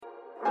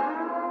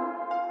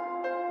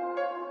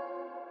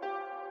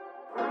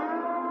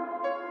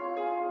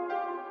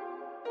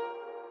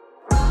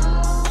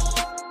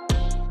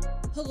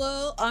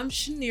Hello, I'm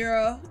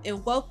Shanira,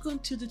 and welcome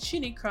to the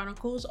Chinny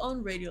Chronicles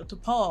on Radio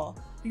DePaul,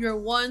 your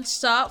one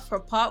stop for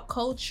pop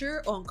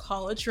culture on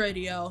college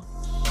radio.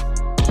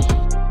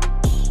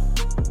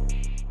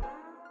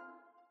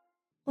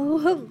 Oh,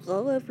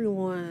 hello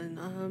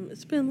everyone.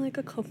 It's been like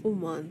a couple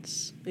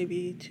months,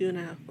 maybe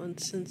 2.5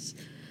 months since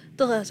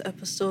the last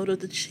episode of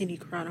the Chinny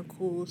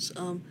Chronicles,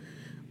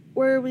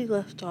 where we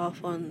left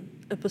off on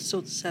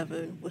episode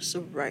 7 was the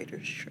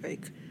writer's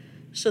strike.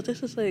 So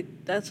that's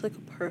like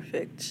a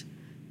perfect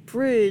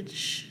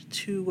bridge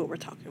to what we're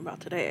talking about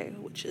today,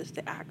 which is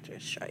the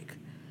actors strike.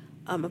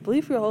 I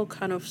believe we all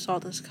kind of saw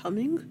this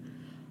coming,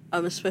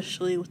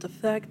 especially with the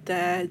fact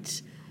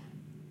that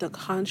the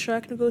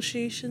contract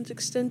negotiations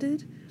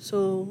extended.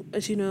 So,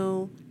 as you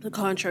know, the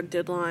contract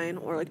deadline,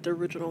 or like the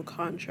original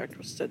contract,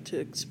 was set to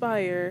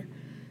expire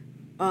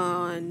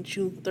on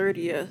June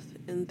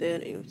 30th, and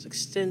then it was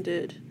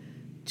extended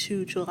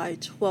to July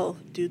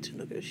 12th due to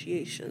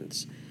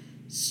negotiations.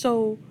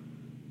 So,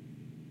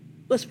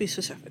 let's be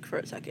specific for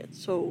a second.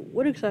 So,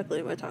 what exactly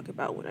am I talking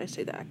about when I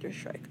say the actors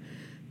strike?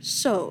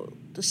 So,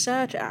 the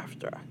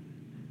SAG-AFTRA,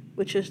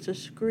 which is the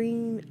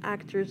Screen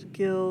Actors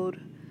Guild,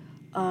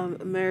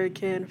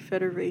 American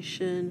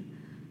Federation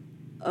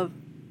of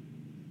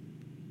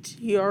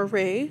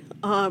DRA.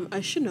 I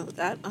should know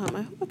that.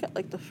 I hope I got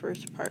like the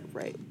first part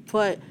right.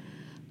 But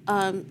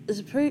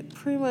it's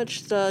pretty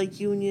much the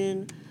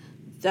union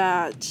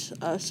that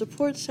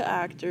supports the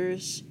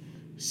actors.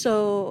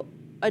 So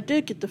I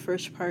did get the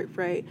first part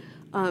right.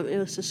 It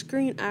was the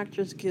Screen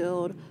Actors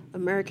Guild,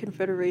 American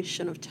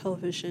Federation of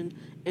Television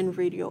and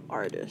Radio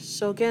Artists.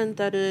 So again,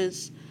 that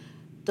is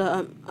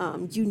the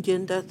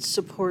union that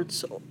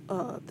supports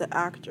the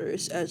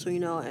actors, as we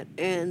know it,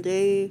 and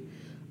they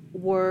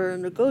were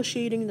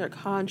negotiating their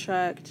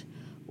contract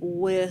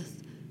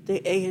with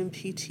the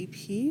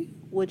AMPTP,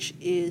 which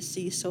is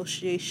the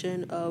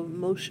Association of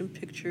Motion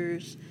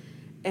Pictures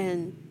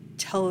and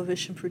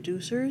Television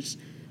Producers.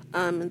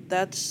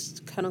 That's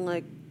kind of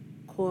like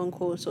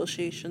quote-unquote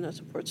association that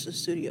supports the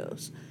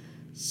studios.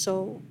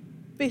 So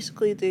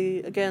basically they,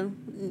 again,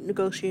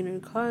 negotiated a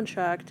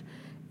contract,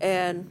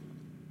 and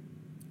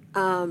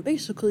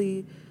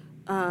basically,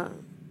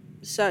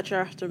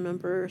 SAG-AFTRA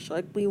members,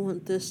 like, we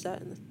want this,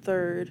 that, and the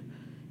third,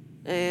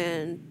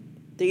 and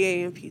the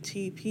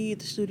AMPTP,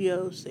 the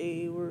studios,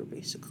 they were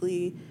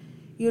basically,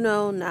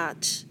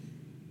 not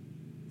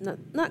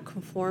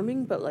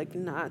conforming, but, like,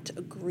 not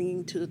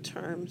agreeing to the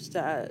terms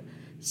that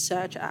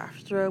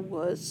SAG-AFTRA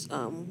was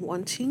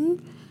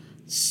wanting.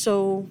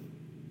 So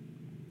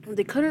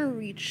they couldn't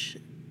reach,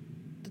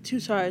 the two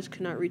sides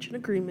could not reach an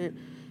agreement,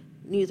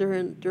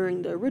 neither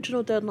during the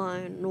original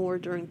deadline nor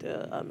during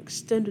the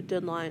extended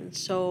deadline.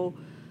 So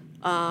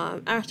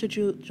after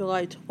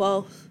July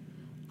 12th,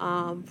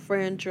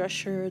 Fran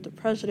Drescher, the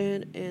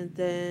president, and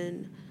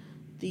then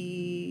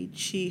the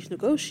chief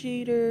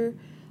negotiator,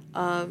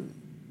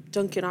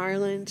 Duncan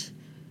Ireland,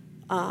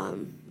 I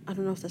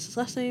don't know if that's his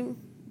last name,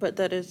 but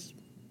that is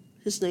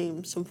his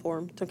name, some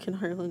form, Duncan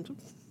Ireland.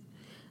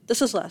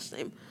 That's his last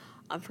name.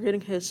 I'm forgetting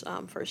his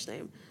first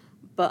name.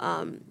 But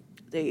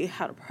they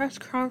had a press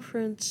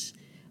conference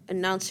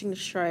announcing the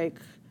strike,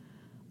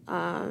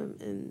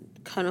 and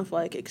kind of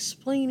like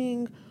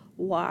explaining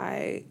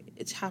why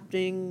it's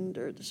happening,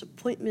 their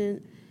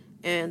disappointment,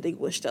 and they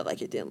wish that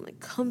like it didn't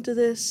like come to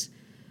this.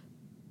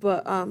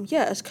 But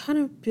it's kind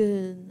of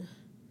been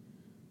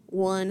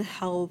one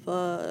hell of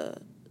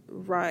a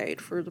ride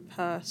for the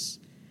past,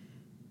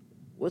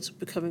 what's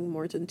becoming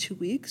more than 2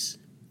 weeks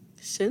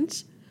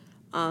since.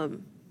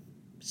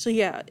 So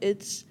yeah,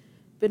 it's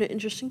been an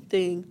interesting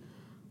thing.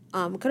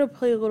 I'm going to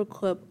play a little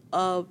clip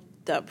of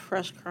that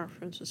press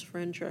conference with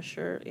Fran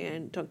Drescher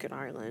and Duncan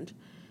Ireland,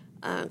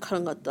 and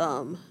kind of let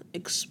them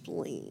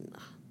explain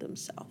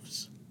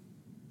themselves.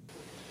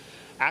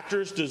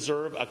 Actors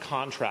deserve a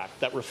contract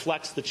that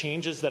reflects the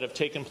changes that have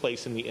taken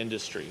place in the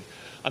industry.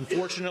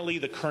 Unfortunately,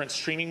 the current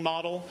streaming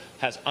model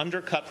has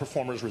undercut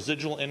performers'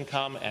 residual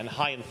income, and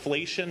high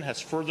inflation has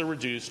further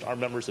reduced our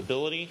members'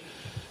 ability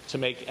to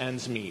make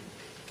ends meet.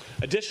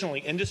 Additionally,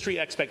 industry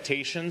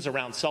expectations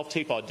around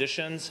self-tape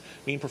auditions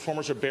mean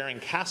performers are bearing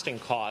casting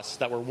costs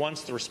that were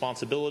once the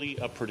responsibility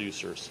of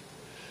producers.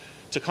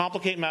 To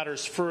complicate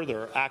matters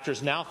further,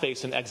 actors now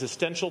face an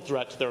existential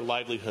threat to their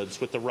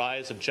livelihoods with the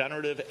rise of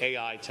generative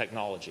AI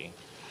technology.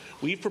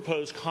 We've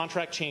proposed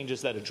contract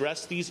changes that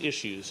address these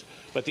issues,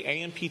 but the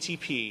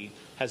AMPTP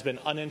has been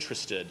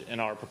uninterested in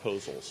our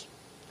proposals.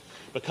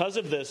 Because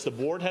of this, the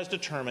board has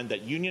determined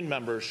that union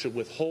members should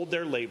withhold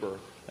their labor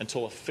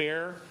until a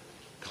fair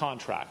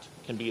contract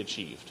can be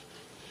achieved.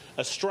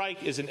 A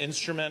strike is an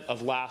instrument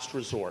of last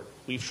resort.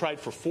 We've tried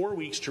for 4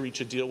 weeks to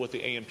reach a deal with the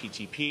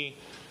AMPTP,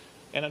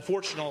 and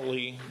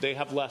unfortunately, they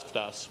have left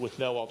us with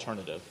no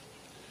alternative.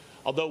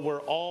 Although we're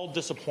all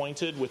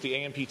disappointed with the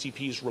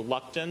AMPTP's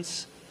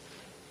reluctance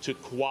to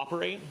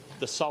cooperate,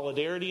 the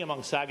solidarity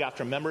among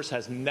SAG-AFTRA members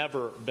has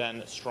never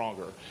been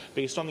stronger.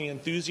 Based on the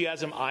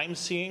enthusiasm I'm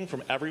seeing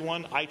from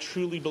everyone, I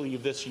truly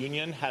believe this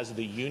union has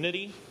the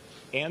unity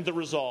and the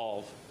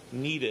resolve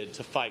needed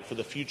to fight for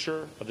the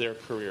future of their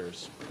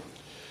careers.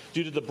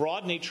 Due to the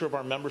broad nature of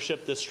our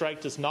membership, this strike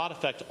does not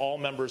affect all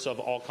members of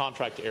all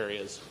contract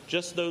areas,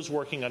 just those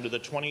working under the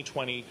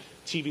 2020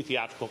 TV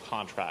theatrical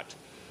contract.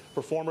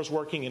 Performers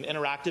working in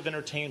interactive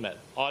entertainment,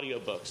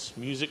 audiobooks,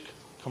 music,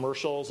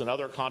 commercials, and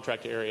other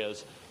contract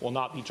areas will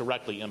not be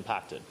directly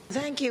impacted.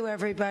 Thank you,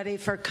 everybody,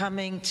 for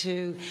coming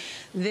to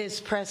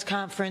this press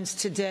conference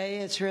today.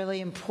 It's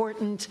really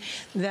important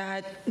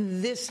that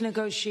this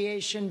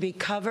negotiation be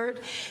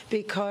covered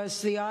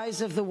because the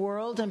eyes of the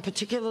world, and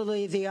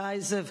particularly the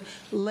eyes of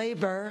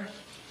labor,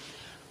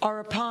 are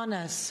upon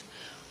us.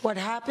 What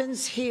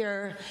happens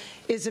here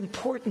is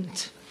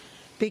important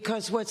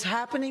because what's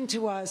happening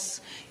to us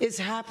is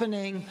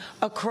happening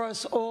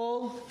across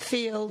all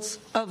fields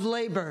of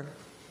labor.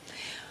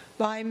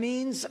 By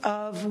means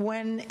of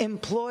when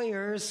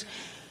employers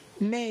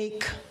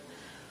make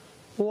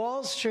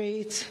Wall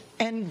Street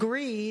and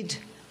greed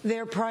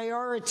their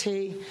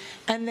priority,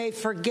 and they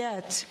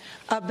forget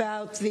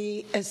about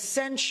the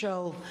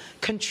essential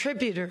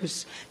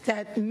contributors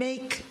that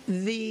make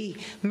the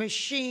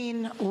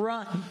machine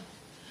run.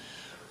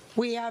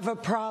 We have a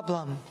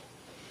problem,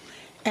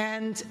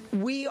 and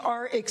we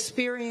are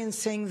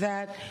experiencing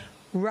that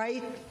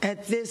right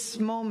at this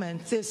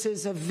moment. This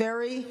is a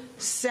very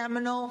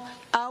seminal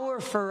hour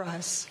for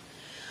us.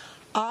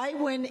 I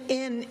went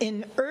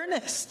in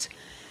earnest,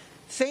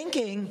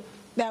 thinking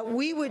that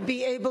we would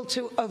be able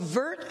to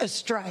avert a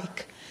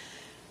strike.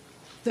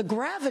 The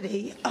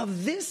gravity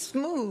of this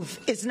move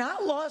is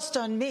not lost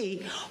on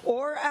me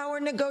or our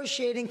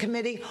negotiating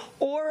committee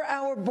or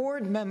our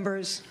board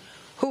members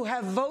who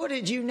have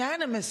voted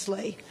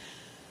unanimously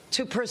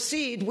to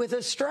proceed with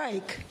a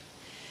strike.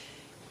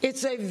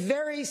 It's a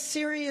very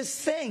serious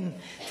thing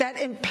that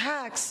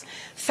impacts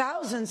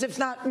thousands, if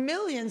not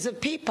millions, of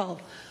people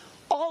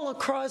all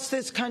across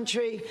this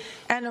country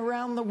and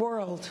around the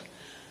world.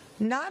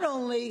 Not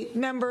only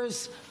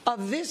members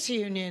of this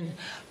union,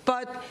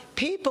 but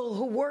people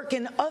who work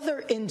in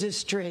other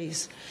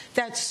industries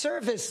that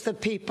service the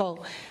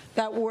people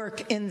that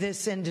work in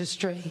this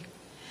industry.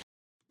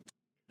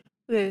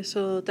 Okay,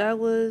 so that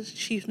was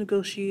Chief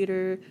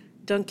Negotiator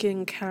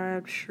Duncan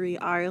Crabtree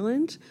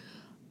Ireland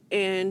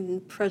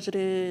and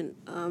President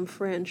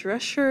Fran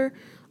Drescher.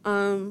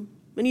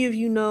 Many of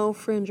you know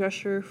Fran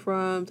Drescher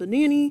from The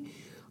Nanny.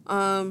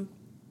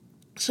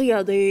 So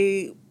yeah,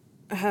 they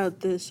had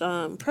this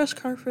press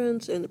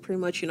conference and they pretty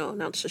much,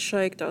 announced the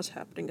strike that was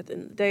happening at the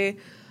end of the day.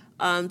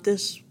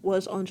 This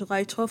was on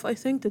July 12th, I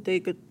think, the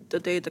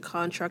day the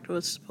contract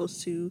was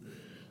supposed to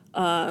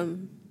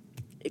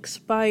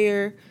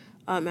expire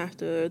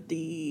after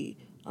the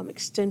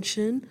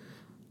extension.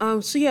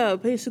 So yeah,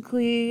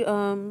 basically,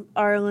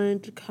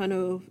 Ireland kind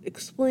of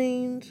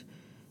explained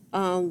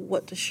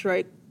what the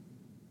strike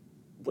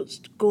was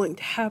going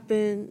to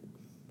happen.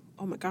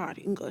 Oh my God,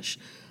 English.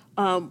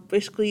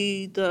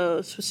 Basically,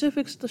 the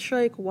specifics of the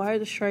strike, why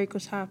the strike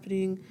was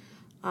happening,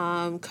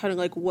 kind of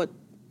like what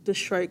the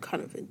strike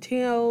kind of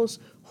entails,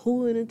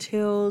 who it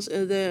entails,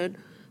 and then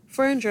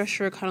Fran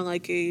Drescher kind of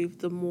like gave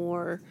the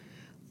more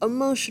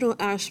emotional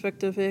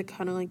aspect of it,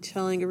 kind of like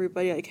telling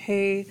everybody like,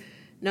 hey,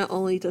 not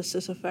only does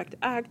this affect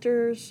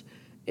actors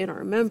and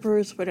our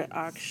members, but it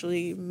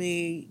actually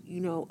may,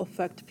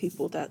 affect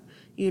people that,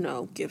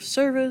 give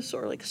service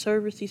or like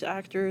service these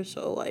actors.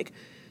 So like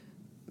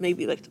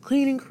maybe like the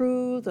cleaning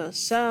crew, the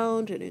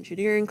sound and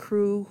engineering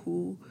crew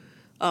who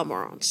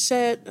are on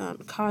set,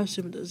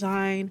 costume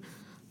design.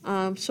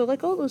 So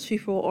like all those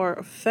people are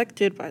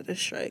affected by this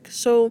strike.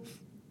 So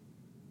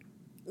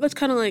let's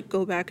kind of like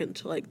go back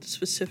into like the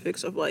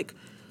specifics of like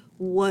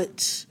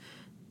what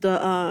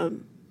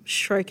the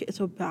strike is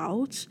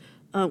about.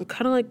 Kind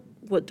of like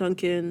what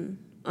Duncan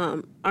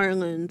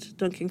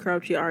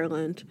Crabtree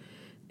Ireland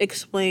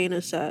explained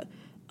is that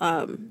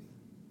the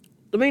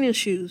main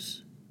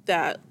issues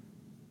that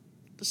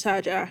the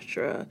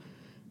SAG-AFTRA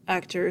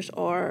actors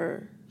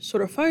are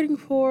sort of fighting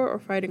for or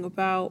fighting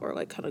about or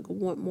like kind of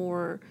want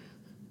more,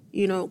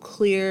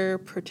 clear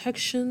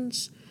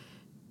protections,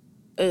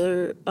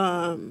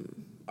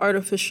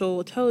 artificial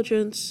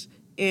intelligence,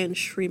 and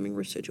streaming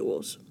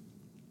residuals.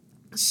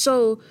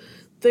 So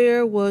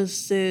there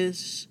was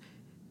this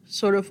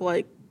sort of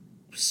like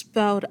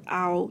spelled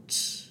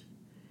out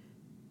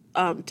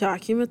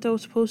document that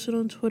was posted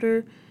on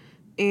Twitter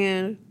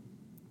and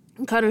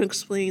kind of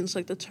explains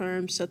like the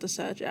terms that the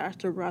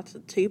SAG-AFTRA brought to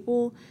the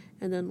table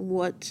and then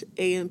what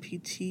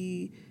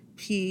AMPTP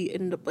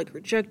ended up like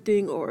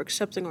rejecting or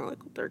accepting or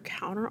like their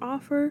counter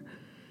offer.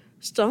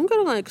 So I'm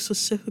gonna like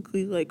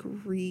specifically like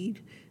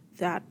read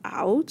that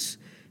out.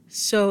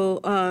 So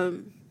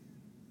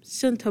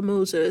Cinta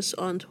Moses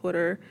on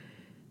Twitter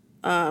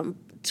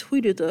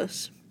tweeted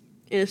this,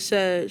 and it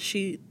said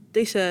she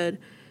said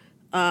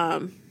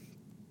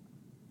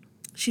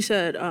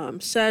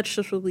SAG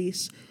just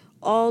released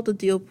all the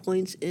deal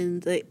points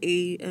in the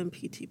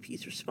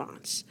AMPTP's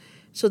response.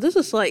 So this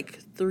is like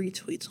 3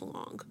 tweets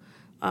long.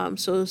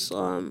 So it's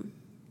 1,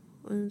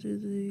 2,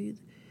 3.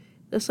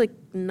 That's like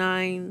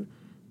 9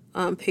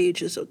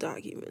 pages of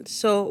documents.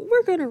 So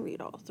we're gonna read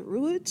all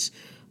through it.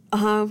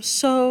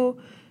 So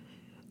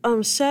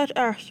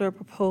SAG-AFTRA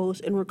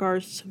proposed in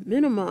regards to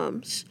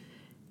minimums,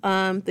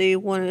 they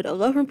wanted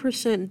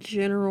 11%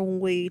 general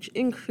wage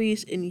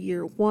increase in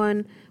year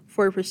 1,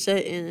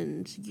 4%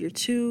 in year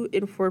 2,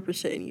 and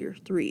 4% in year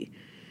 3.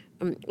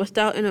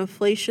 Without an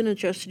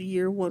inflation-adjusted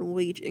year 1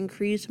 wage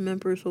increase,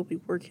 members will be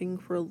working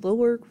for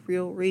lower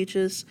real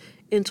wages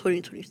in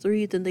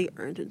 2023 than they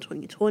earned in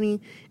 2020,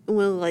 and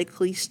will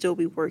likely still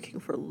be working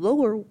for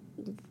lower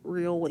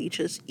real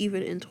wages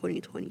even in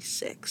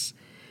 2026.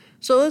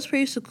 So that's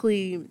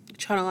basically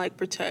trying to like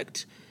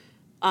protect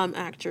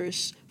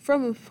actors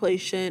from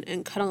inflation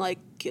and kind of like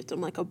give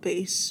them like a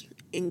base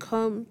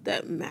income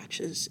that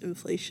matches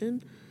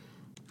inflation.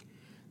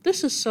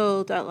 This is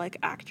so that like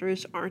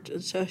actors aren't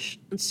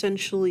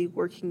essentially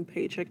working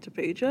paycheck to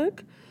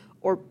paycheck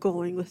or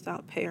going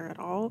without pay at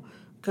all,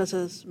 because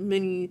as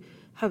many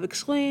have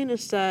explained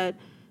is that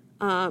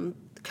kind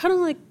of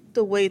like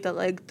the way that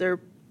like their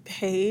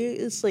pay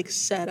is like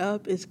set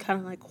up is kind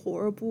of like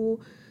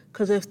horrible,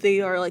 because if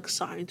they are like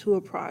signed to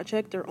a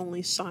project, they're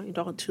only signed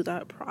on to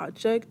that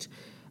project,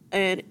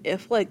 and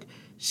if like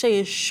say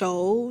a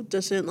show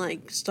doesn't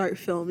like start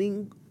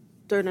filming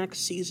their next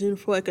season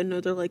for like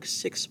another like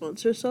 6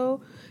 months or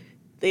so,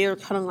 they are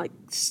kind of like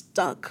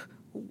stuck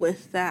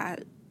with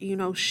that,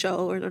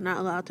 show, or they're not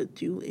allowed to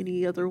do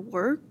any other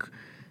work.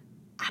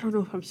 I don't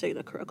know if I'm saying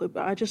that correctly,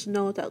 but I just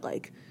know that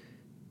like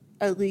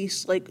at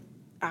least like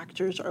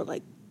actors are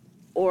like,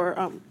 or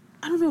I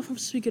don't know if I'm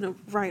speaking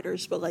of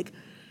writers, but like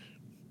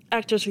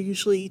actors are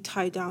usually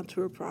tied down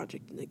to a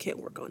project and they can't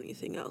work on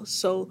anything else.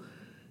 So,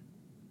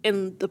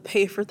 and the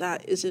pay for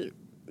that isn't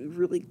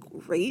really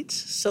great.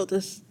 So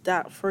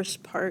that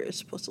first part is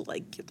supposed to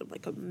like give them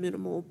like a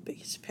minimal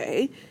base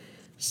pay.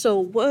 So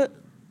what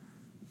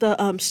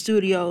the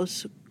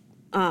studios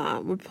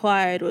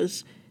replied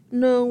was,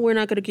 no, we're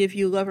not going to give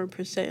you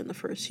 11% in the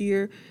first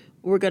year.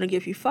 We're going to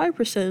give you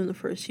 5% in the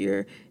first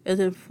year, and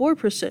then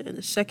 4% in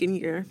the second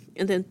year,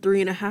 and then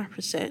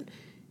 3.5%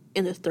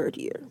 in the third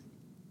year.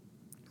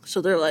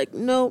 So they're like,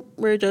 no,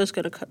 we're just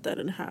going to cut that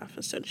in half,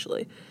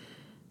 essentially.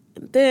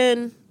 And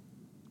then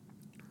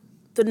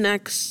the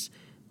next,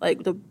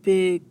 like, the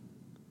big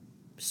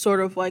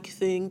sort of, like,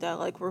 thing that,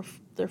 like,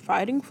 they're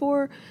fighting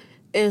for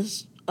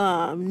is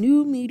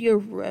new media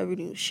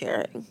revenue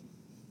sharing,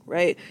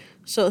 right?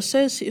 So it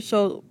says,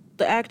 so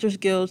the Actors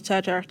Guild,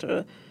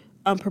 SAG-AFTRA,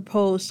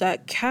 proposed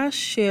that cast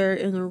share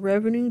in the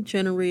revenue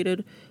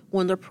generated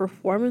when the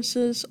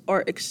performances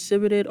are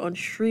exhibited on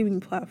streaming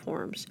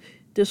platforms.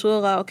 This will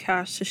allow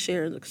cast to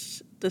share in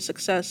the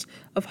success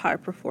of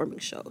high-performing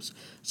shows.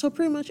 So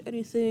pretty much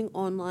anything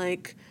on,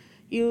 like,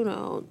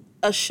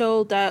 a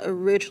show that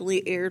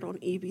originally aired on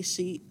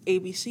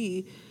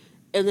ABC,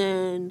 and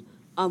then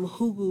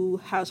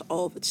Hulu has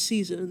all of its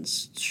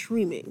seasons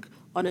streaming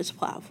on its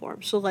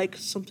platform. So, like,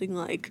 something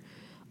like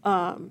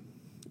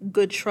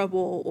Good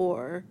Trouble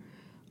or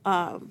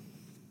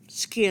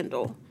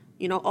Scandal,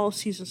 all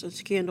seasons of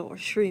Scandal are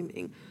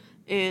streaming.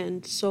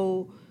 And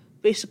so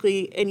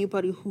basically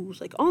anybody who's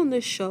like on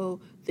this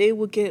show, they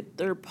would get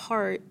their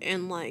part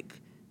and like,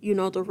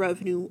 the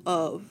revenue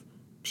of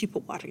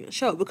people watching the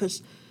show,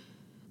 because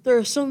there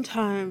are some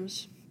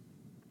times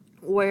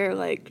where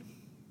like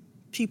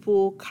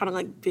people kind of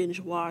like binge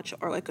watch,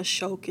 or like a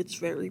show gets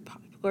very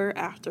popular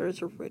after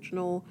its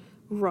original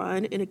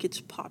run and it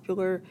gets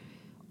popular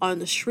on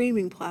the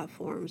streaming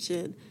platforms,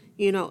 and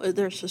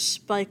there's a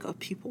spike of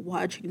people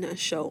watching that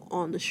show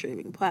on the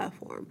streaming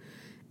platform.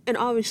 And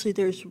obviously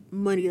there's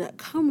money that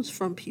comes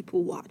from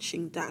people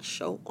watching that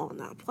show on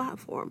that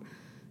platform.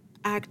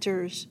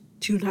 Actors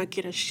do not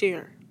get a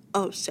share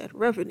of said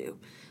revenue.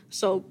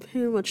 So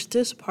pretty much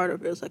this part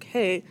of it is like,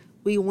 hey,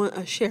 we want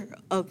a share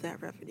of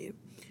that revenue.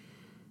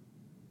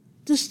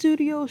 The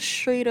studio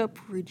straight up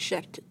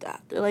rejected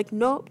that. They're like,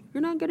 nope,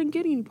 you're not going to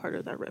get any part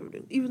of that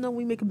revenue. Even though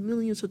we make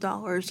millions of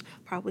dollars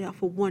probably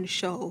off of one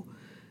show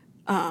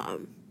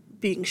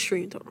being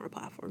streamed on our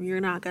platform,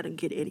 you're not going to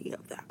get any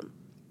of that,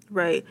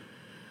 right?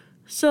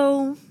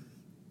 So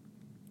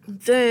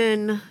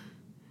then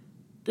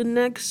the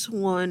next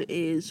one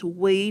is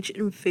wage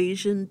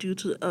inflation due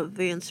to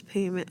advance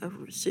payment of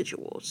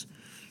residuals.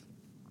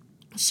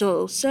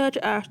 So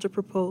SAG-AFTRA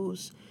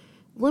proposed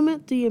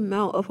limit the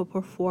amount of a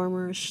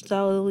performer's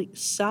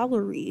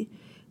salary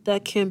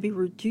that can be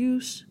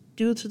reduced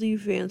due to the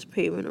advance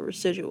payment of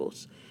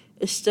residuals.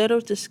 Instead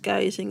of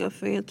disguising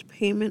advance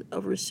payment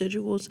of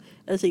residuals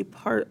as a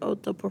part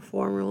of the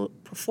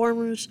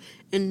performer's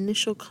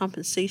initial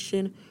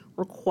compensation,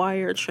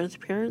 require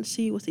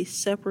transparency with a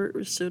separate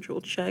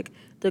residual check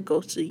that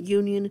goes to the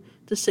union,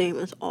 the same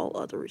as all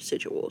other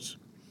residuals.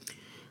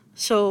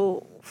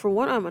 So, from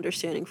what I'm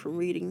understanding from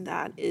reading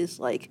that,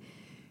 is like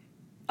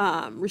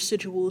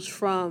residuals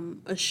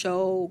from a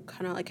show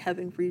kind of like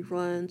having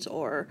reruns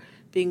or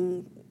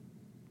being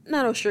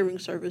not on streaming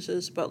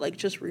services, but like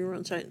just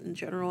reruns in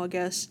general, I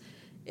guess,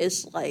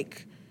 is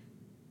like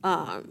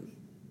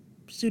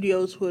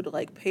studios would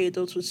like pay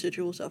those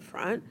residuals up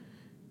front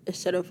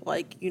instead of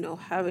like,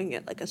 having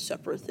it like a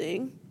separate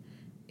thing,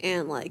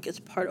 and like it's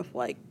part of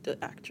like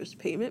the actor's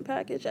payment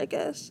package, I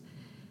guess.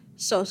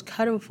 So it's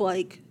kind of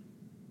like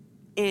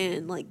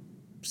in like,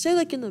 say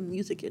like in the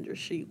music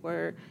industry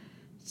where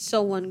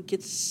someone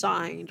gets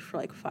signed for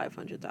like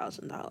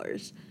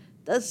 $500,000.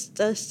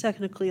 That's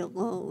technically a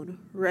loan,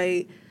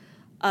 right?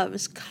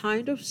 It's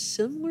kind of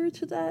similar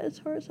to that as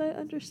far as I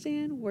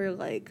understand, where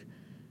like,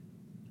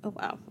 oh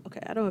wow, okay,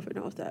 I don't even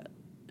know if that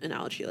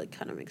analogy like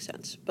kind of makes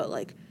sense, but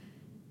like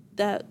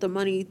that the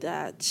money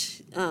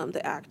that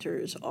the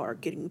actors are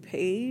getting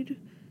paid,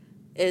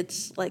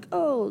 it's like,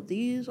 oh,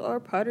 these are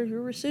part of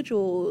your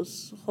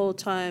residuals. The whole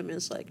time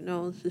it's like,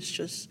 no, this is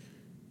just,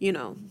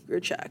 your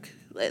check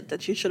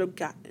that you should have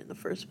gotten in the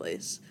first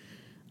place.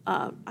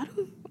 I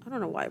don't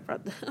know why I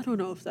brought that. I don't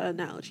know if that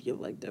analogy of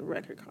like the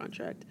record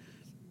contract.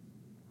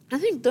 I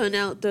think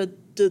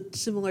the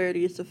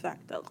similarity is the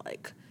fact that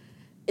like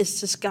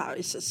it's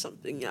disguised as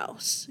something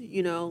else,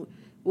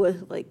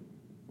 with like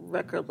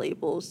record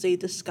labels. They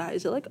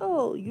disguise it like,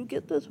 oh, you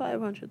get this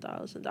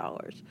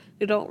 $500,000.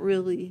 They don't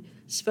really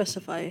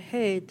specify,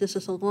 hey, this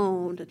is a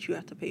loan that you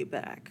have to pay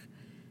back,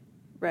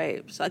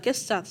 right? So I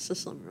guess that's the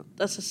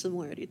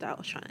similarity that I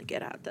was trying to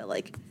get at. That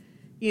like,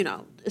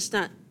 it's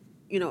not,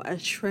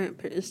 as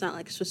shrimp, it's not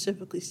like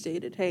specifically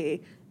stated,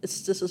 hey,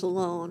 this is a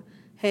loan.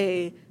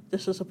 Hey,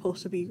 this is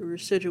supposed to be your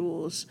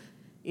residuals,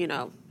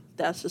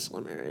 that's the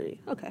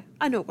similarity. Okay,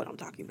 I know what I'm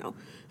talking about.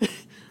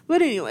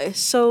 But anyway,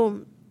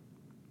 so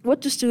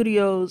what the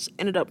studios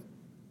ended up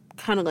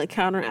kind of like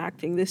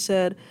counteracting, they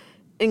said,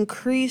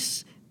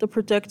 increase the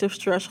protective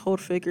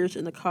threshold figures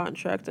in the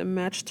contract and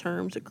match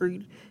terms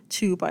agreed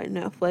to by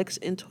Netflix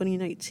in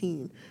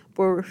 2019,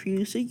 but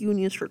refused the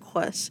union's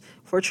request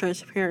for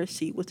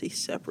transparency with a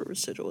separate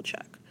residual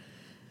check.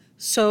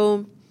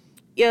 So,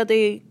 yeah,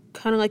 they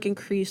kind of like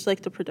increased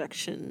like the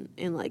protection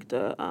and like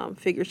the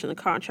figures in the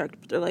contract,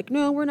 but they're like,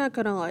 no, we're not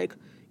gonna like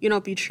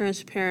be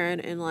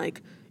transparent and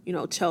like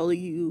tell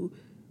you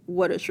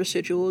what is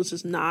residuals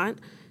is not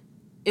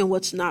and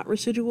what's not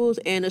residuals,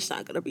 and it's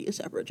not gonna be a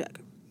separate check.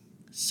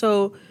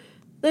 So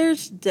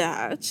there's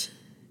that,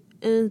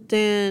 and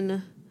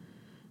then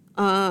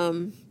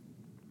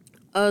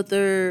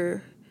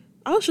other.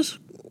 I was just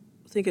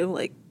thinking of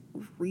like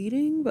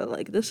reading, but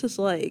like this is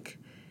like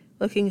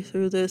looking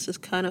through this is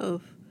kind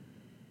of.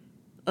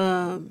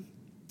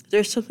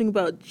 There's something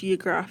about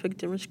geographic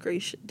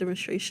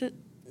demonstration.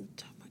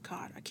 Oh my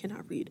God, I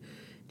cannot read.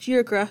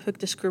 Geographic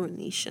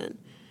discrimination.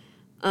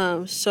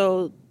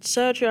 So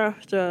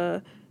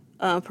SAG-AFTRA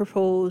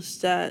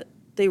proposed that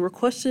they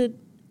requested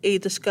a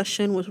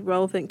discussion with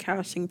relevant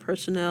casting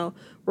personnel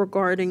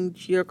regarding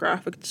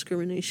geographic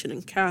discrimination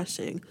in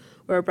casting,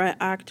 whereby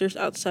actors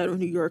outside of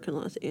New York and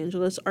Los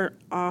Angeles are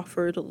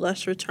offered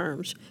lesser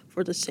terms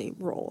for the same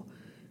role.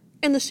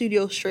 And the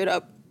studio straight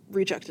up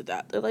rejected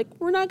that. They're like,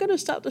 we're not going to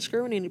stop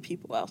discriminating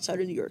people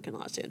outside of New York and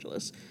Los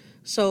Angeles.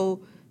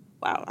 So,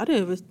 wow, I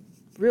didn't even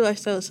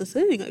realize that was a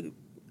thing. Like,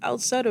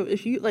 outside of,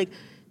 if you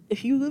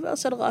live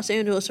outside of Los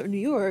Angeles or New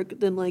York,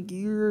 then like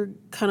you're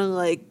kind of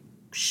like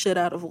shit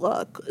out of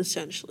luck,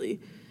 essentially.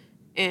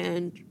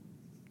 And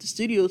the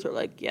studios are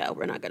like, yeah,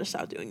 we're not going to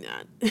stop doing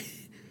that.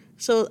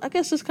 So I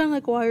guess it's kind of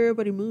like why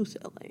everybody moves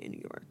to LA and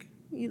New York.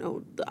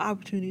 The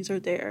opportunities are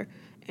there,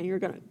 and you're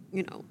going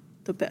to,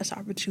 the best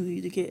opportunity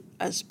to get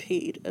as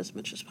paid as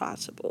much as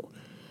possible.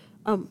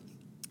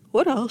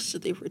 What else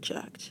did they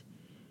reject?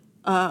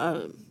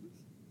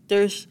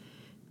 There's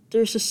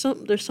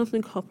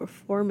something called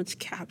performance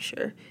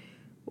capture,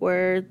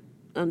 where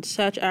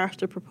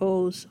SAG-AFTRA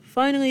proposed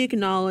finally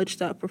acknowledge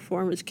that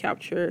performance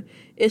capture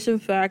is in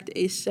fact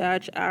a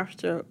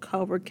SAG-AFTRA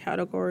covered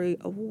category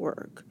of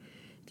work.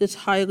 This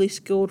highly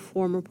skilled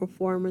form of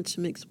performance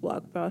makes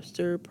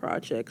blockbuster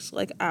projects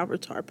like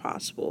Avatar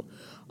possible.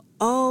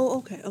 Oh,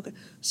 okay.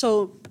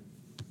 So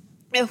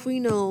if we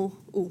know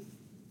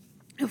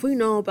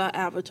about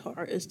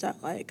Avatar, is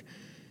that like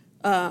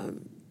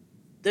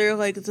they're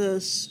like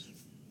this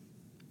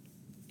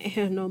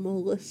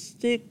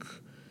animalistic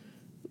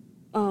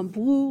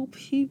blue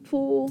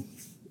people,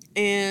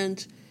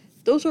 and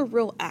those are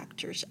real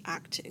actors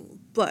acting,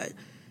 but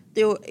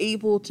they were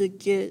able to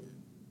get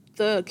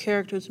the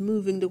characters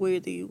moving the way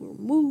they were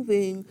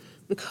moving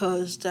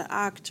because the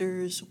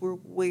actors were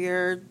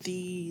wear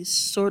these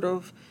sort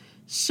of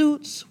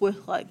suits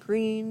with like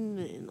green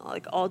and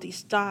like all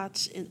these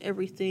dots and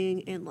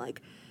everything, and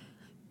like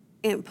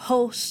in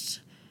post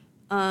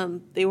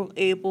they were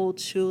able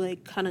to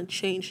like kind of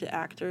change the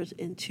actors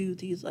into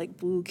these like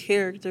blue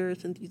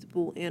characters and these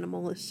blue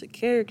animalistic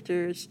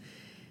characters,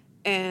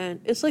 and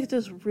it's like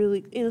this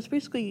really, and it's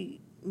basically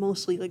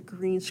mostly like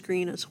green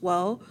screen as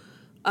well.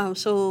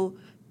 So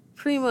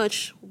pretty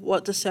much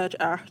what the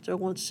SAG-AFTRA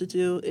wants to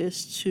do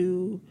is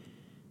to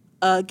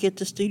get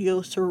the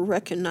studios to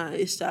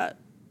recognize that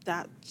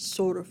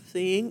sort of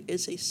thing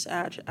is a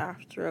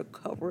SAG-AFTRA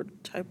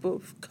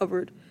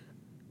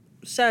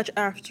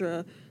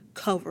SAG-AFTRA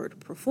covered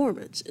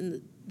performance,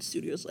 and the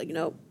studio's like,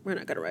 no, we're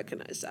not going to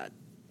recognize that.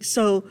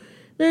 So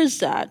there's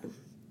that.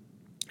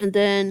 And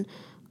then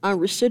on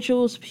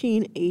residuals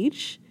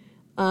P&H,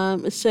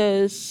 it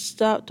says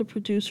stop the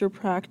producer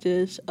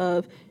practice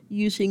of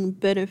using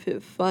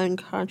benefit fund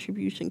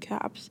contribution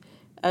caps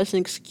as an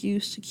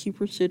excuse to keep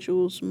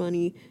residuals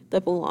money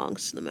that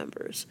belongs to the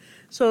members.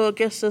 So I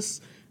guess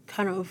that's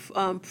kind of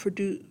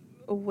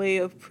a way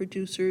of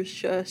producers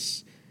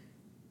just,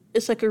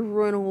 it's like a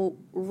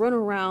run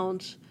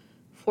around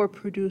for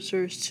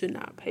producers to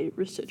not pay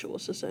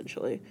residuals,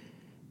 essentially,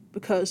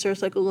 because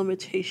there's like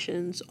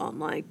limitations on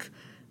like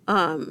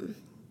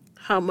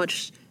how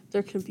much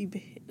there can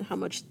be, how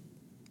much,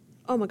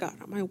 oh my god,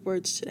 my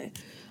words today,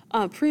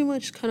 pretty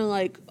much kind of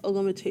like a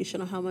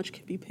limitation on how much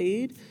can be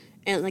paid,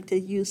 and like they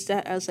use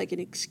that as like an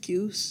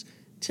excuse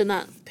to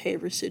not pay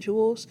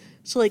residuals.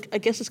 So like I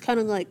guess it's kind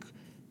of like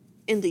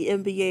in the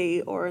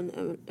NBA or in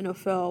the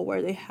NFL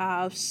where they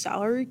have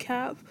salary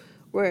cap,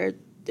 where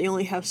they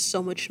only have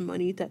so much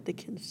money that they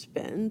can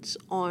spend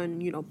on,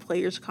 you know,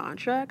 players'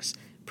 contracts.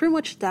 Pretty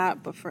much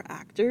that, but for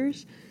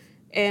actors.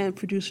 And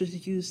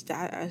producers use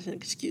that as an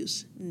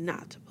excuse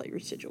not to play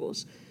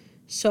residuals.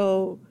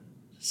 So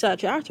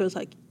SAG-AFTRA was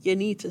like, you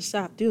need to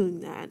stop doing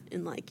that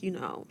and, like, you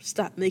know,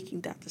 stop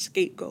making that the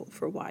scapegoat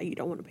for why you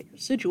don't want to pay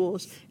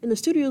residuals. And the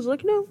studio's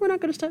like, no, we're not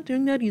going to stop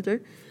doing that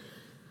either.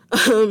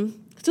 So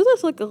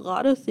there's like a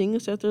lot of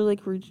things that they're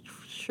like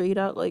straight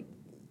out like,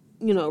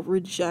 you know,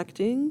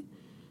 rejecting.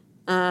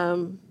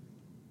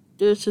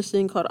 There's this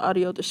thing called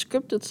audio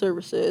descriptive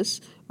services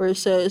where it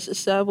says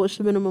establish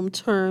minimum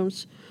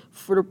terms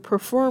for the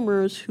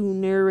performers who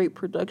narrate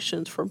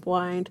productions for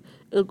blind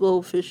and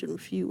low vision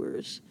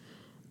viewers.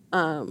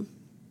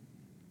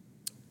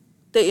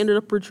 They ended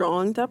up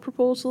withdrawing that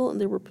proposal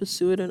and they were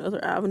pursuing in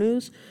other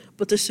avenues,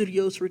 but the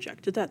studios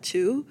rejected that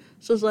too.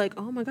 So it's like,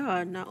 oh my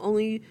God, not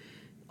only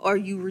are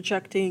you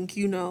rejecting,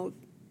 you know,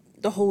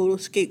 the whole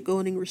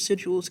scapegoating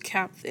residuals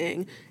cap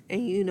thing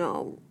and, you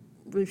know,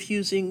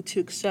 refusing to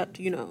accept,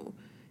 you know,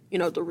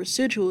 the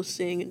residuals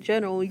thing in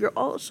general, you're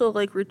also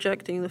like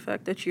rejecting the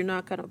fact that you're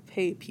not going to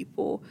pay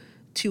people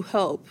to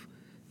help,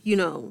 you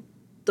know,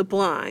 the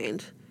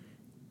blind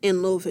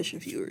and low vision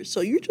viewers.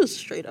 So you're just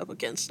straight up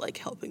against like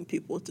helping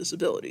people with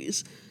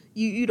disabilities.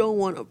 You don't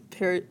want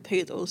to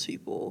pay those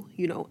people,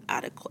 you know,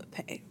 adequate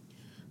pay.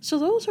 So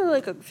those are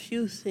like a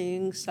few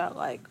things that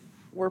like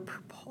were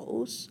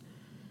proposed.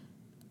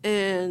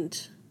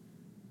 And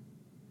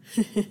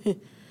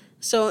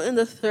so in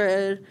the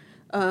thread,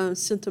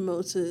 Cynthia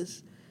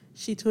Moses,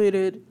 she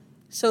tweeted,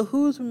 so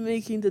who's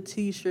making the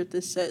t-shirt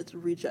that says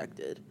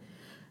rejected?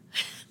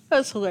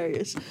 That's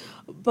hilarious.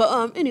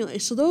 But anyway,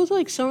 so those are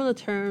like some of the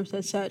terms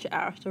that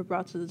SAG-AFTRA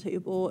brought to the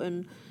table,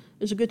 and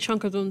there's a good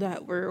chunk of them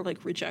that were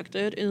like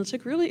rejected, and it's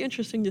like really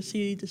interesting to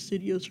see the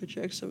studios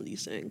reject some of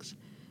these things.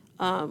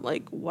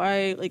 Like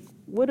why, like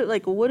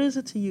what is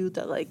it to you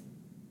that like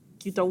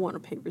you don't want to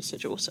pay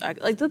residuals?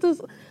 Like that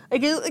does, I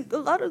guess like a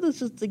lot of this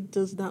just like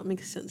does not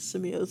make sense to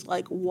me. It's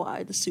like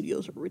why the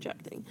studios are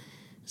rejecting.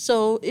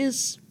 So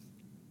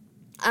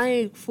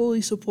I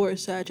fully support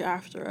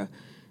SAG-AFTRA.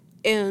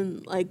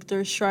 And like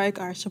their strike,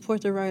 I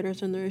support the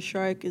writers and their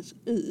strike. Is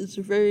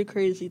very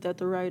crazy that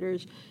the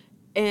writers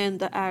and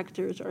the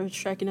actors are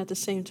striking at the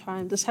same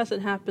time. This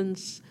hasn't happened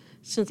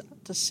since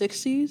the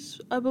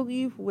 60s, I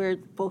believe, where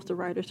both the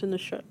writers and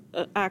the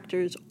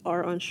actors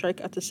are on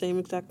strike at the same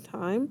exact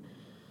time.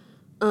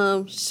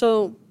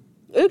 So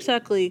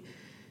exactly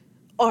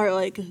are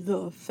like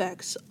the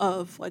effects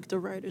of like the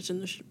writers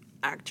and the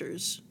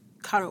actors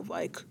kind of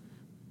like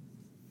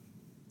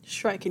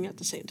striking at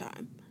the same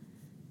time.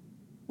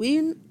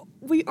 We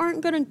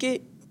aren't going to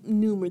get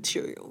new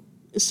material,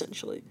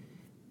 essentially.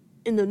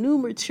 And the new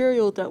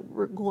material that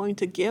we're going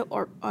to get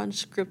are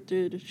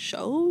unscripted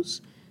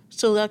shows.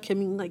 So that can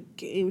mean like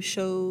game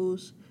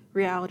shows,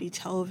 reality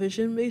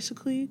television,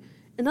 basically.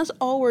 And that's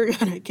all we're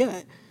going to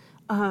get.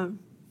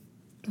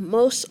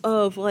 Most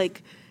of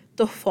like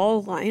the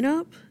fall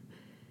lineup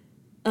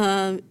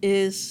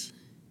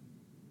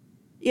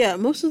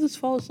most of this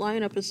fall's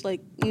lineup is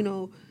like, you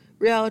know,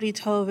 reality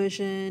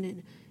television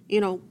and, you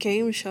know,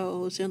 game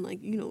shows and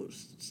like, you know,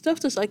 stuff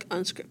that's like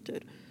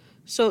unscripted.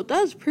 So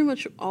that's pretty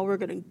much all we're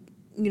gonna,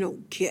 you know,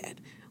 get.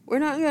 We're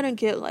not gonna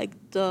get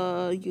like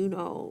the, you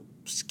know,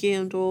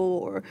 Scandal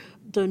or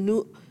the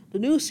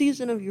new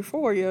season of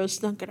Euphoria.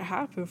 It's not gonna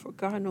happen for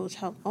God knows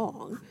how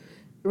long,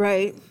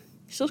 right?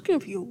 So it's gonna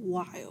be a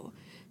while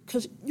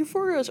because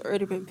Euphoria has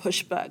already been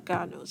pushed back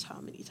God knows how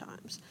many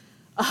times.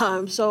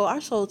 So I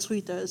saw a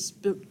tweet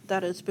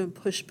that has been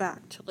pushed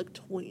back to like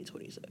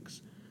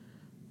 2026.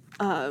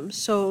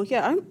 So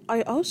yeah,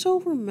 I also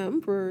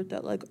remember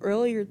that like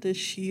earlier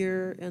this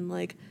year and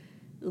like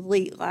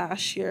late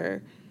last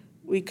year,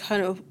 we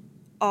kind of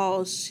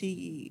all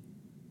see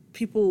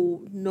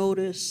people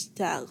notice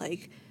that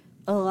like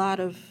a lot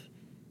of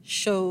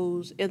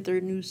shows and their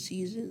new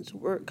seasons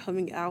weren't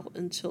coming out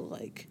until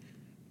like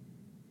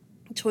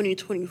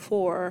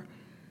 2024,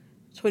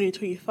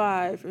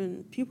 2025,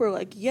 and people are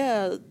like,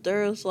 yeah,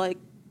 there's like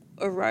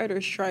a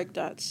writer's strike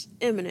that's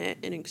imminent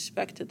and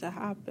expected to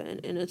happen,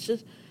 and it's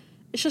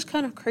just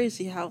kind of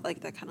crazy how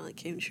like that kind of like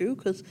came true,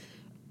 because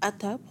at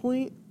that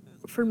point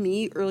for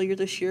me earlier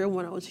this year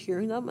when I was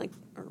hearing that, I'm like,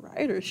 a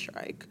writer's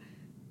strike,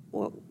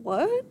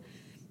 what?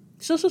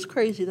 So it's just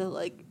crazy that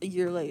like a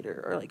year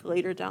later or like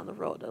later down the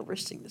road that we're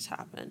seeing this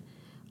happen.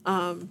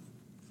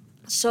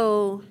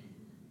 So,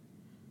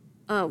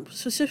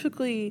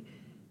 specifically,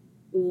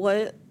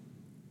 what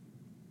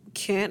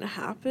can't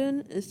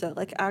happen is that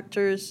like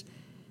actors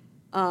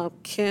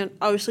can't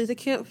obviously they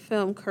can't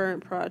film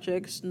current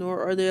projects,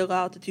 nor are they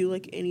allowed to do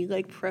like any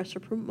like press or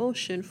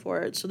promotion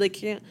for it. So they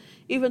can't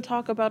even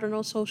talk about it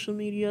on social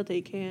media.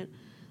 They can't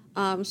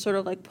sort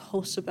of like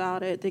post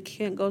about it. They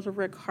can't go to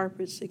red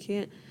carpets. They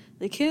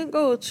can't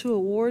go to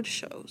award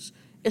shows.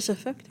 It's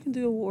affecting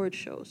the award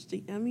shows.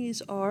 The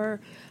Emmys are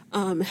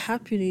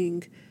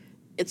happening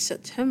in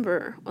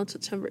September, on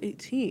September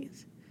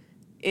 18th.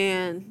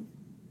 And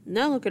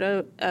now look at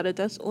it,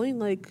 that's only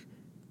like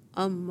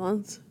a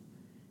month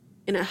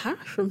and a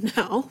half from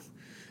now.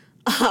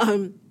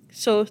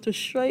 So if the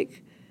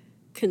strike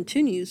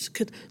continues,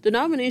 'cause the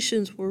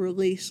nominations were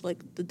released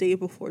like the day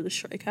before the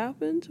strike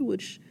happened,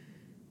 which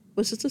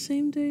was it the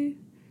same day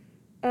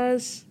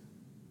as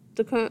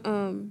the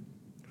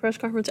press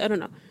conference? I don't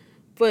know,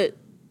 but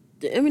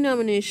the Emmy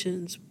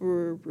nominations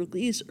were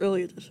released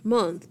earlier this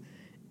month,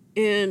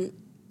 and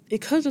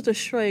because of the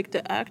strike,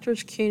 the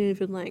actors can't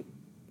even like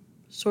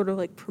sort of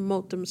like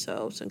promote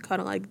themselves and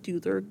kind of like do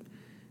their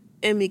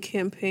Emmy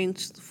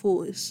campaigns to the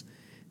fullest.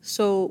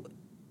 So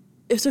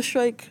if the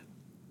strike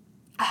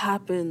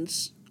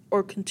happens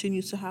or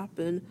continues to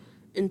happen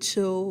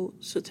until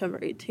September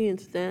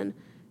 18th, then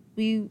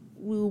we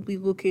will be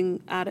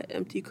looking at an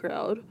empty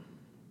crowd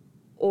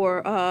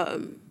or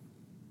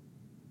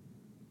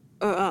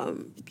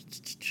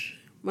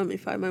let me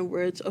find my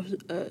words, of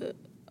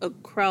a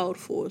crowd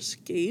full of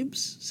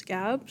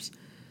scabs.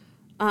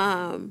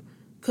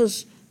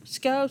 Because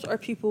scabs are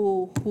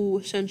people who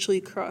essentially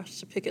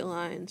cross the picket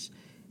lines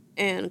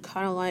and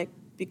kind of like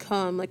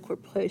become like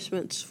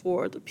replacements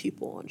for the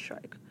people on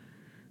strike.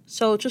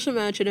 So just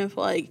imagine if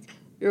like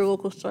your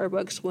local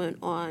Starbucks went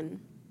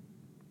on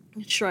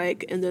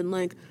strike and then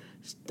like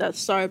that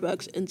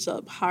Starbucks ends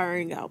up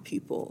hiring out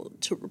people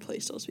to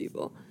replace those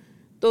people.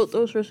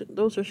 Those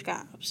are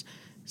scabs.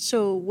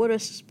 So what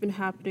has been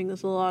happening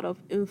is a lot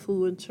of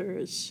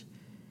influencers.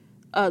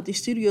 The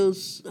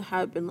studios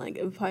have been like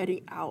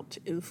inviting out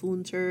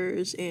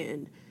influencers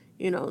and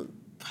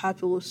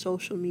popular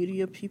social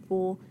media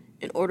people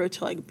in order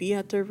to like be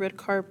at their red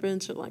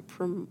carpets and like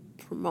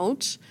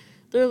promote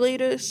their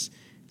latest.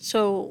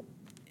 So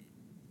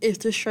if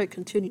this strike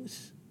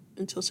continues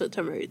until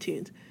September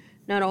 18th,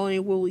 not only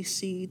will we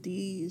see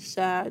the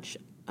SAG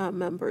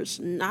members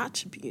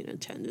not be in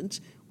attendance,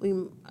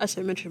 as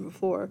I mentioned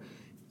before,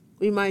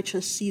 we might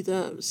just see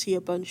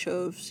a bunch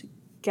of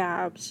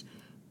scabs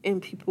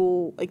and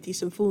people like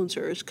these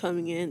influencers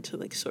coming in to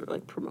like sort of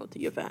like promote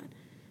the event.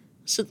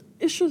 So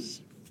it's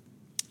just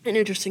an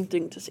interesting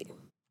thing to see.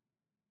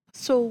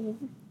 So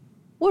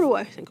what do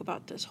I think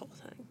about this whole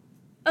thing?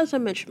 As I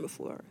mentioned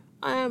before,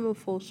 I am in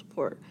full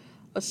support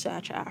of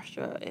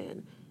SAG-AFTRA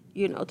and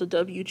the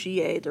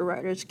WGA, the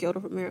Writers Guild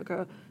of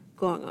America,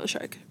 going on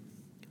strike.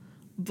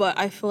 But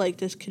I feel like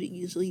this could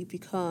easily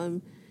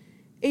become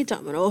a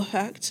domino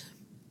effect.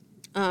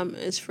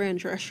 As Fran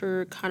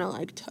Drescher kind of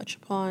like touched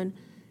upon,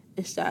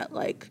 is that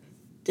like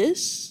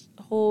this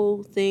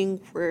whole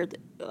thing where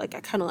like I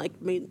kind of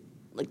like made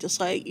like this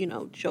like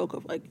joke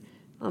of like,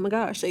 oh my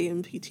gosh,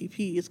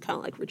 AMPTP is kind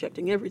of like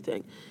rejecting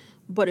everything,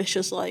 but it's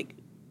just like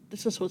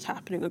this is what's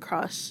happening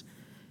across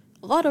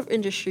a lot of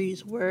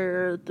industries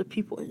where the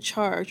people in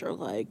charge are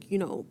like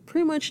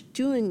pretty much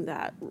doing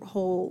that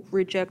whole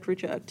reject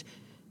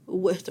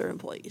with their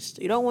employees.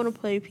 They don't want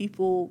to pay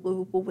people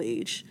livable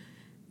wage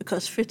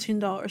because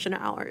 $15 an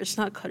hour is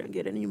not cutting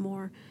it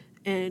anymore,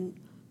 and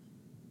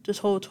this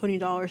whole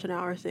 $20 an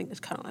hour thing is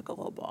kind of like a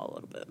low ball a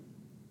little bit.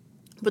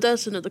 But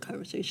that's another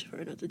conversation for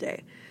another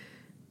day.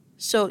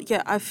 So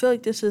yeah, I feel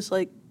like this is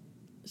like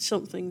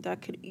something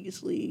that could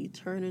easily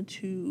turn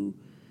into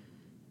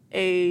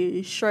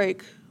a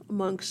strike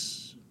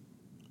amongst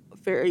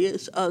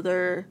various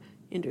other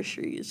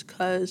industries,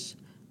 because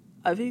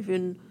I've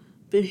even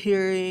been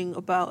hearing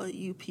about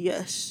a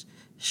UPS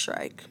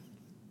strike,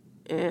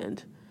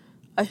 and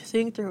I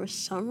think there was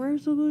some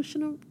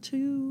resolution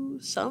to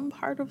some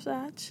part of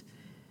that.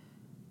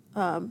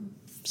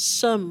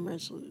 Some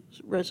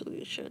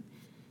resolution.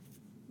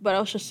 But I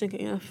was just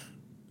thinking if,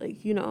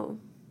 like, the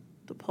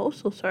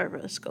Postal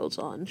Service goes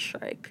on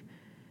strike,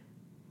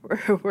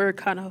 we're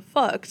kind of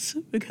fucked,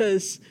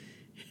 because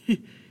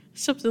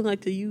something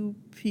like the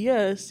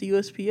UPS, the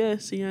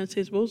USPS, the United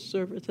States Postal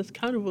Service, that's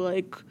kind of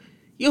like,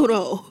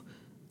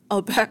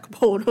 a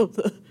backbone of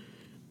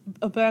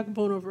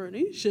our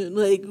nation.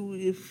 Like,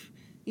 if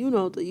the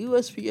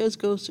USPS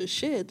goes to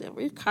shit, then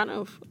we're kind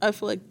of. I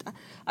feel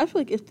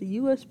like if the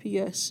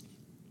USPS,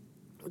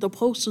 the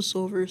Postal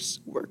Service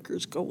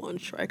workers go on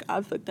strike, I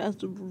feel like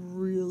that's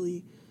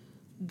really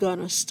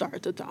gonna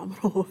start the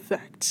domino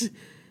effect,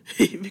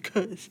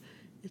 because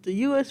if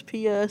the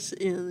USPS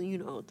and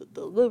the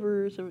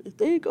delivers, if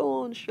they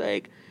go on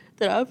strike,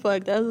 then I feel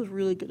like that is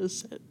really gonna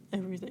set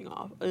everything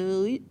off.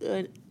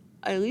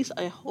 At least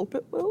I hope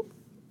it will.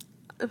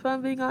 If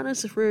I'm being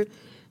honest,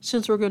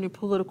 since we're getting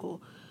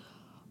political.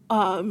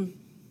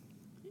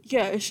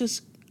 Yeah, it's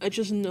just I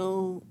just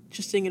know,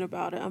 just thinking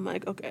about it, I'm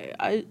like, okay,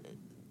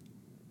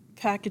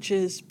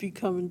 packages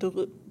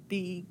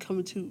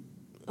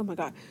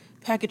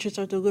packages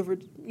are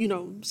delivered,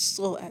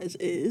 slow as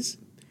is.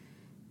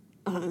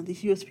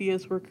 These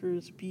USPS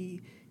workers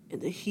be in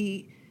the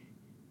heat,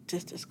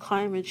 just this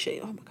climate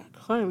change. Oh my God,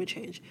 climate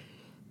change,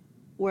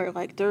 where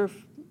like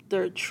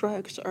their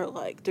trucks are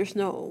like there's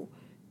no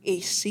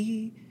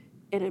AC,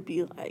 and it'd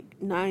be like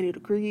 90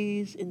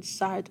 degrees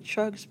inside the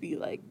trucks. Be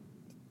like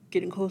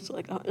getting close to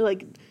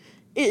like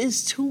it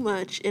is too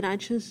much, and I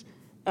just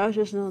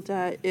know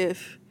that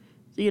if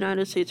the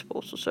United States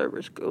Postal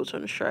Service goes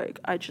on a strike,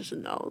 I just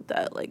know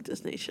that like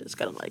this nation is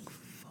gonna like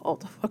fall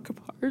the fuck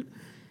apart,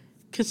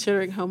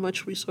 considering how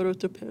much we sort of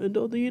depend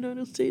on the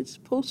United States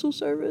Postal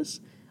Service.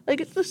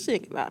 Like, just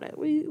think about it.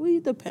 We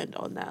depend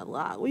on that a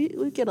lot.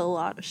 We get a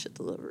lot of shit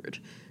delivered.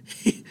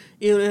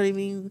 You know what I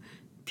mean?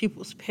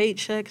 People's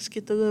paychecks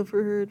get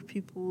delivered.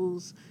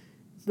 People's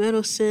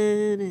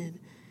medicine and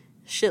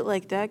shit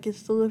like that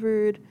gets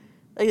delivered.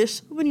 Like,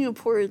 there's so many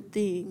important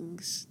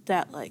things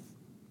that, like,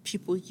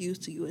 people use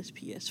the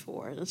USPS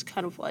for. And it's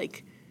kind of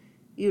like,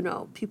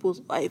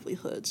 people's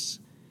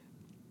livelihoods.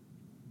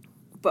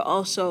 But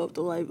also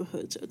the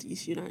livelihoods of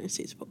these United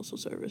States Postal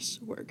Service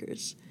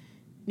workers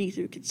need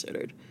to be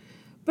considered.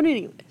 But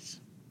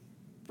anyways,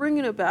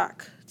 bringing it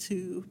back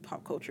to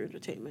pop culture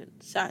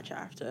entertainment,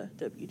 SAG-AFTRA,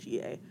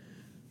 WGA,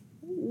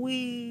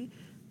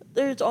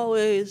 there's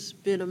always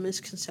been a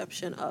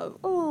misconception of,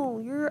 oh,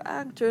 you're an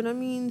actor, and that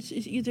means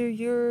it's either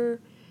you're,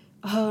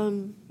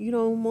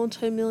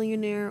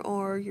 multimillionaire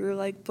or you're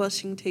like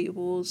bussing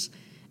tables.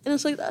 And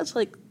it's like, that's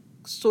like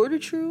sort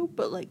of true,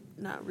 but like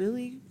not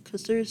really,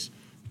 because there's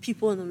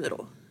people in the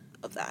middle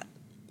of that.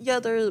 Yeah,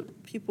 there are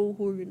people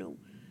who are,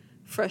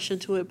 fresh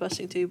into it,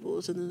 bussing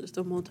tables, and then there's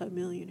the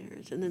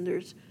multimillionaires, and then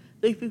there's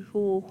the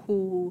people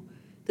who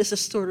this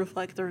is sort of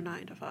like their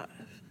 9 to 5.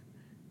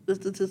 This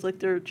is like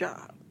their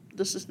job.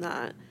 This is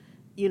not,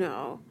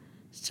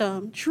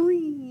 some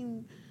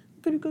dream.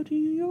 I'm gonna go to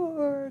New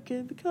York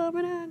and become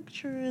an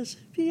actress,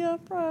 be on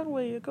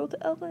Broadway, or go to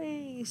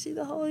LA, see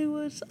the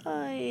Hollywood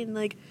sign.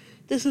 Like,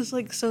 this is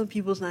like some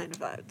people's 9 to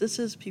 5. This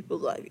is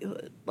people's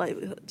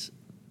livelihoods.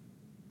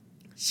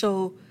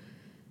 So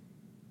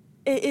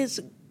it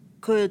is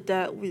good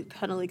that we're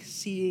kind of like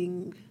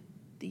seeing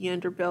the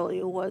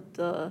underbelly of what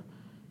the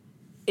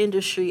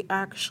industry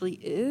actually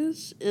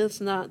is.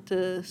 It's not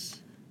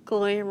this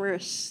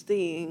glamorous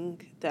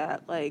thing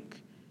that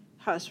like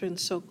has been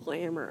so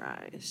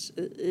glamorized.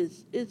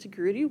 It's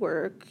gritty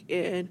work,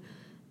 and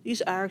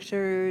these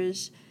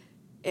actors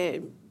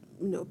and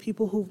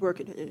people who work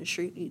in the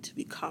industry need to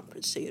be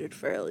compensated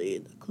fairly.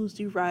 It includes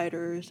the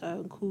writers, that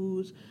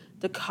includes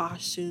the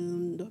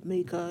costume, the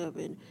makeup,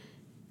 and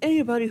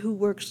anybody who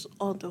works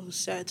on those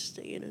sets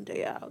day in and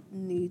day out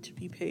need to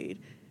be paid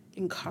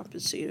and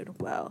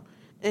compensated well.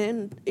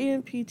 And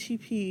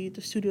AMPTP,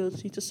 the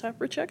studios, need to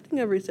stop rejecting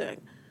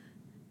everything.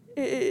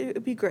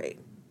 It'd be great.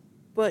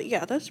 But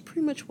yeah, that's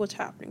pretty much what's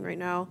happening right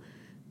now.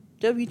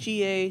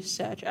 WGA,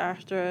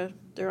 SAG-AFTRA,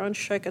 they're on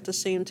strike at the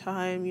same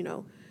time,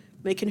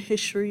 making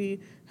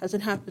history.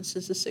 Hasn't happened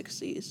since the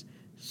 60s.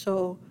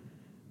 So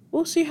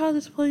we'll see how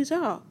this plays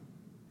out.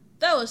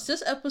 That was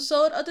this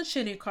episode of the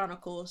Chinny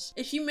Chronicles.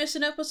 If you missed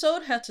an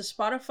episode, head to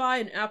Spotify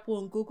and Apple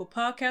and Google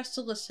Podcasts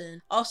to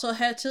listen. Also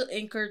head to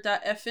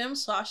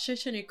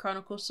anchor.fm/Chinny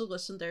Chronicles to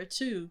listen there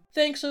too.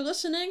 Thanks for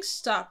listening,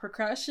 stop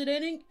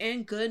procrastinating,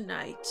 and good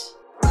night.